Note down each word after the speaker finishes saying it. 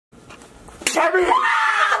Let me wash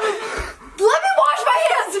my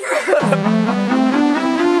hands first.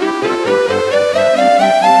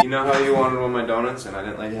 You know how you wanted one of my donuts and I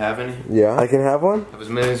didn't let you have any? Yeah, I can have one? Have as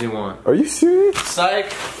many as you want. Are you serious? Psych,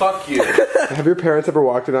 fuck you. Have your parents ever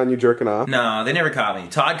walked in on you jerking off? No, they never caught me.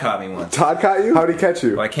 Todd caught me once. Todd caught you? How'd he catch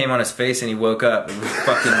you? Well, I came on his face and he woke up. It was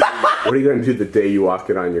fucking What are you gonna do the day you walk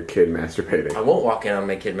in on your kid masturbating? I won't walk in on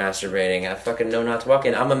my kid masturbating. I fucking know not to walk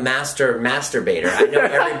in. I'm a master masturbator. I know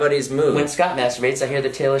everybody's moves. When Scott masturbates, I hear the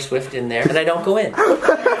Taylor Swift in there, and I don't go in.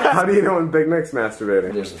 How do you know when Big Nick's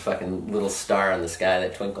masturbating? There's a fucking little star in the sky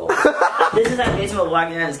that twinkles. This is how Jason was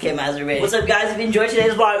walking around his kid masturbating. What's up, guys? If you enjoyed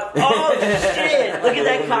today's vlog, oh shit! Look at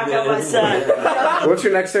that cock on my son. What's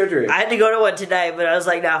your next surgery? I had to go to one tonight, but I was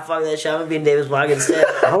like, nah, fuck that shit. I'm gonna be in David's vlog instead.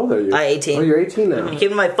 How old are you? I'm 18. Oh, you're 18 now. You came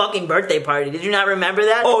to my fucking birthday party. Did you not remember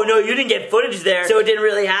that? Oh no, you didn't get footage there, so it didn't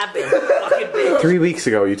really happen. Fucking bitch. 3 weeks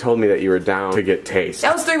ago, you told me that you were down to get taste.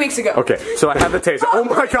 That was 3 weeks ago. Okay, so I have the taste. Oh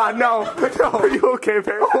my god, no! No, are you okay,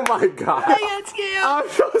 babe? Oh my god. I got scared. I'm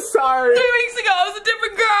so sorry. 3 weeks ago, I was a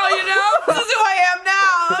different girl, you know? This is who I am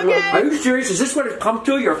now, okay? Are you serious? Is this what it's come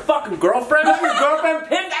to? Your fucking girlfriend? Your girlfriend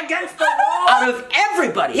pinned against the wall? Out of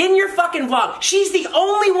everybody in your fucking vlog, she's the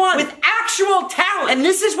only one with actual talent. And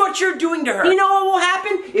this is what you're doing to her. You know what will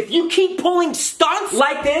happen? If you keep pulling stunts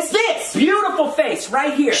like this beautiful face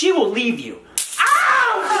right here, she will leave you.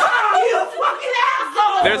 Ow! You fucking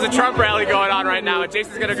asshole! There's a Trump rally going on right now, and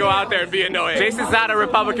Jason's gonna go out there and be annoying. Jason's not a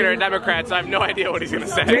Republican or a Democrat, so I have no idea what he's gonna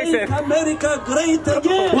say. Jason! Make America great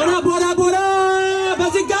again! What up, what up, what up?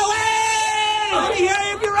 How's it going? Let me hear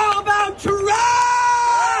if you're all about Trump! Yeah!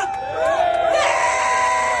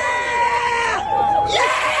 Yeah!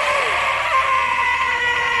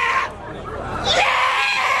 Yeah!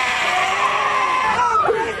 I'm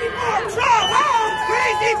crazy for Trump! I'm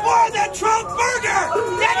crazy for the Trump burger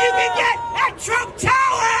that you can get at Trump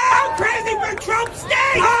Tower! I'm crazy for Trump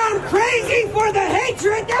steak! I'm crazy for the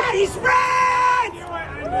hatred that he spread!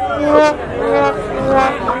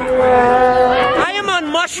 I am on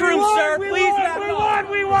mushrooms, sir. Please back off.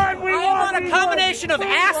 We won! I am on a combination of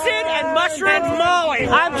acid and mushrooms and Molly.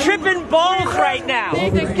 I'm tripping balls right now.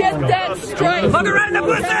 Need to get that straight. Fuck around the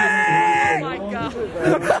pussy! Oh my god.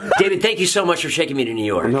 David, thank you so much for taking me to New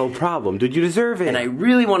York. No problem, dude. You deserve it. And I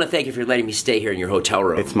really want to thank you for letting me stay here in your hotel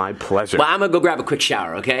room. It's my pleasure. Well, I'm gonna go grab a quick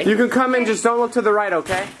shower, okay? You can come in, just don't look to the right,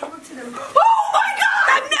 okay? Oh my god!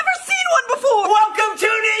 I've never seen one before! Welcome to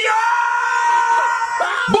New York!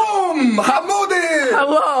 Boom! Hamoudi!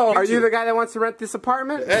 Hello! Are you the guy that wants to rent this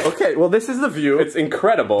apartment? Okay, well this is the view. It's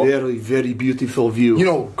incredible. Very, very beautiful view. You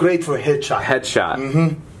know, great for headshot.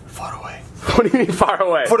 Headshot. Far away. What do you mean far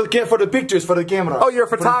away? For the pictures, for the camera. Oh, you're a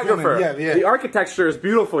For the photographer. filming, yeah. The architecture is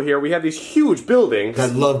beautiful here. We have these huge buildings. I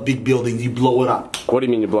love big buildings. You blow it up. What do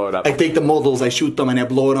you mean you blow it up? I take the models, I shoot them, and I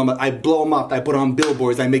blow them up. I blow them up. I put on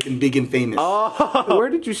billboards. I make them big and famous. Oh, where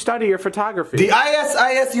did you study your photography? The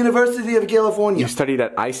ISIS University of California. You studied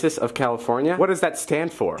at ISIS of California? What does that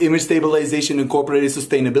stand for? Image Stabilization Incorporated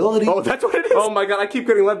Sustainability. Oh, that's what it is? Oh my god, I keep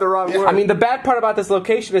getting led the wrong word. I mean, the bad part about this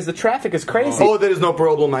location is the traffic is crazy. Oh, there is no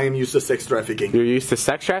problem. I am used to sex trafficking. You're used to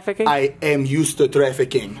sex trafficking? I am used to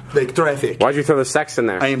trafficking. Like traffic. Why'd you throw the sex in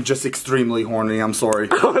there? I am just extremely horny. I'm sorry.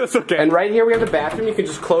 Oh, that's okay. And right here we have the bathroom. You can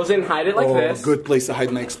just close it and hide it like this. Good place to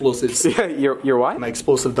hide my explosives. Yeah, your what? My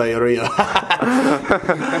explosive diarrhea.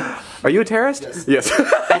 Are you a terrorist? Yes.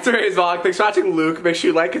 That's today's vlog. Thanks for watching, Luke. Make sure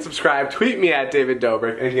you like and subscribe. Tweet me at David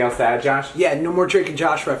Dobrik. Anything else to add, Josh? Yeah, no more Drake and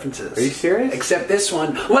Josh references. Are you serious? Except this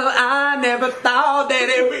one. Well, I never thought that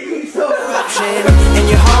it would be so much. And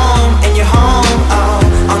you're home,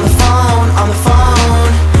 oh, on the phone,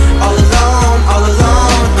 all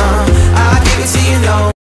alone, I give it to you,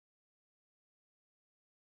 no.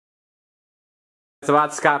 It's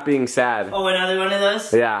about Scott being sad. Oh, another one of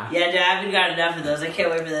those? Yeah. Yeah, dude, I haven't got enough of those. I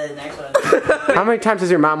can't wait for the next one. How many times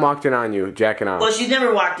has your mom walked in on you, jacking off? Well, she's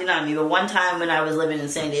never walked in on me, but one time when I was living in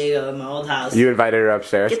San Diego in my old house. You invited her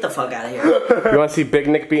upstairs? Get the fuck out of here. You want to see Big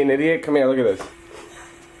Nick be an idiot? Come here, look at this.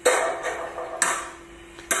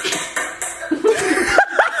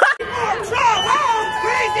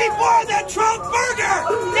 For the Trump burger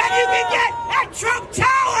that you can get at Trump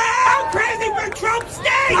Tower! I'm crazy for Trump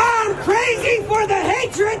steak! I'm crazy for the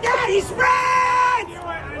hatred that he spread!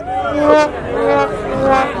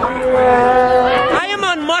 I am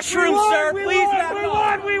on mushrooms, sir. Please back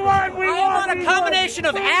off. We won! I am on a combination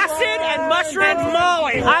of acid and mushrooms and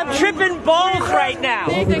Molly. I'm tripping balls right now.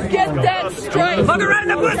 Need to get that straight. Fuck around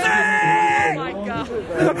the pussy! my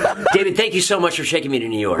God. David, thank you so much for taking me to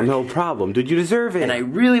New York. No problem, dude. You deserve it. And I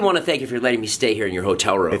really want to thank you for letting me stay here in your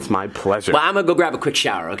hotel room. It's my pleasure. Well, I'm gonna go grab a quick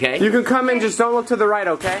shower, okay? You can come in, just don't look to the right,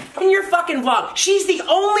 okay? In your fucking vlog, she's the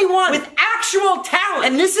only one with actual talent.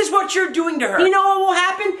 And this is what you're doing to her. You know what will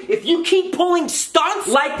happen? If you keep pulling stunts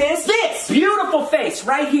like this beautiful face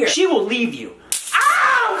right here, she will leave you.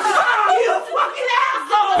 Ow! You fucking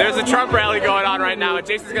asshole! There's a Trump rally going on right now, and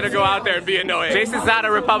Jason's gonna go out there and be annoying. Jason's not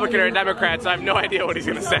a Republican or a Democrat, so I have no idea what he's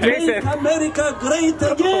gonna say. Jason. America great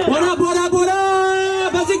again. What up, what up, what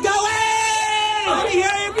up? How's it going? Let me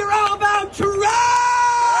hear if you're all about Trump.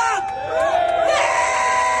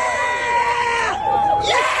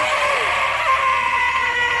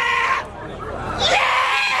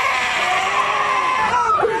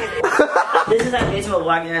 This is how Jason was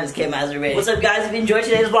walking around his kid masturbating. What's up, guys? If you enjoyed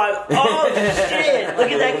today's vlog, oh shit!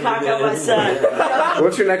 Look at that cock on my son.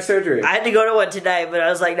 What's your next surgery? I had to go to one tonight, but I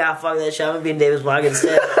was like, nah, fuck that shit. I'm gonna be in David's vlog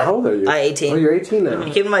instead. How old are you? I'm 18. Oh, you're 18 now.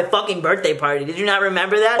 You came to my fucking birthday party. Did you not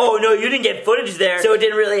remember that? Oh no, you didn't get footage there, so it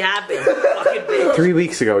didn't really happen. Fucking bitch. 3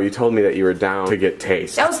 weeks ago, you told me that you were down to get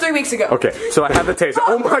taste. That was 3 weeks ago. Okay, so I have the taste.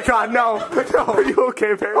 Oh my God, no! No, are you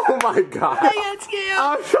okay, babe? Oh my God. I got scared.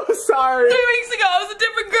 I'm so sorry. 3 weeks ago, I was a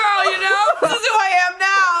different girl, you know? This is who I am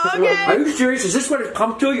now, okay? Are you serious? Is this what it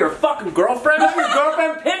come to? Your fucking girlfriend? Your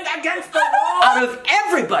girlfriend pinned against the wall? Out of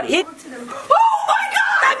everybody. Oh my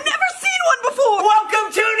God! I've never seen one before!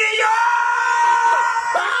 Welcome to New York!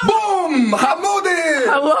 Boom! Hamoudi!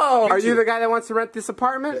 Hello. Are you the guy that wants to rent this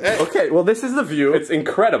apartment? Okay, well, this is the view. It's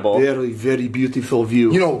incredible. Very, very beautiful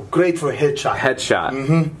view. You know, great for a headshot.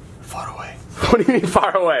 Headshot. Far away. What do you mean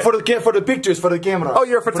far away? For the pictures, for the camera. Oh,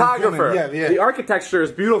 you're a For the photographer. filming, yeah. The architecture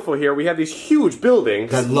is beautiful here. We have these huge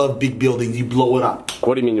buildings. I love big buildings. You blow it up.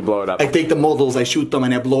 What do you mean you blow it up? I take the models, I shoot them,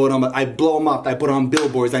 and I blow them up. I put them on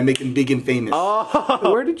billboards. I make them big and famous.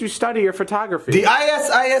 Oh, where did you study your photography? The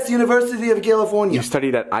ISIS University of California. You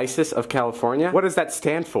studied at ISIS of California? What does that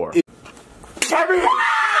stand for? Let me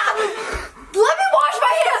wash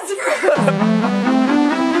my hands!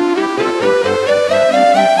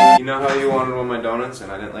 You know how you wanted one of my donuts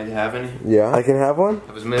and I didn't let you have any? Yeah, I can have one?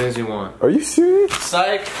 Have as many as you want. Are you serious?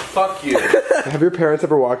 Psych, fuck you. Have your parents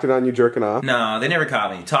ever walked in on you jerking off? No, they never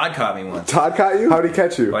caught me. Todd caught me once. Todd caught you? How'd he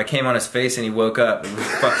catch you? Well, I came on his face and he woke up. It was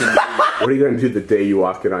fucking weird. What are you gonna do the day you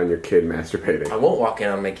walk in on your kid masturbating? I won't walk in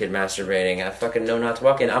on my kid masturbating. I fucking know not to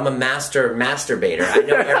walk in. I'm a master masturbator. I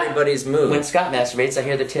know everybody's moves. When Scott masturbates, I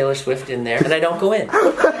hear the Taylor Swift in there, and I don't go in.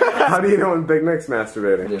 How do you know when Big Nick's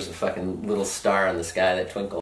masturbating? There's a fucking little star in the sky that twinkles.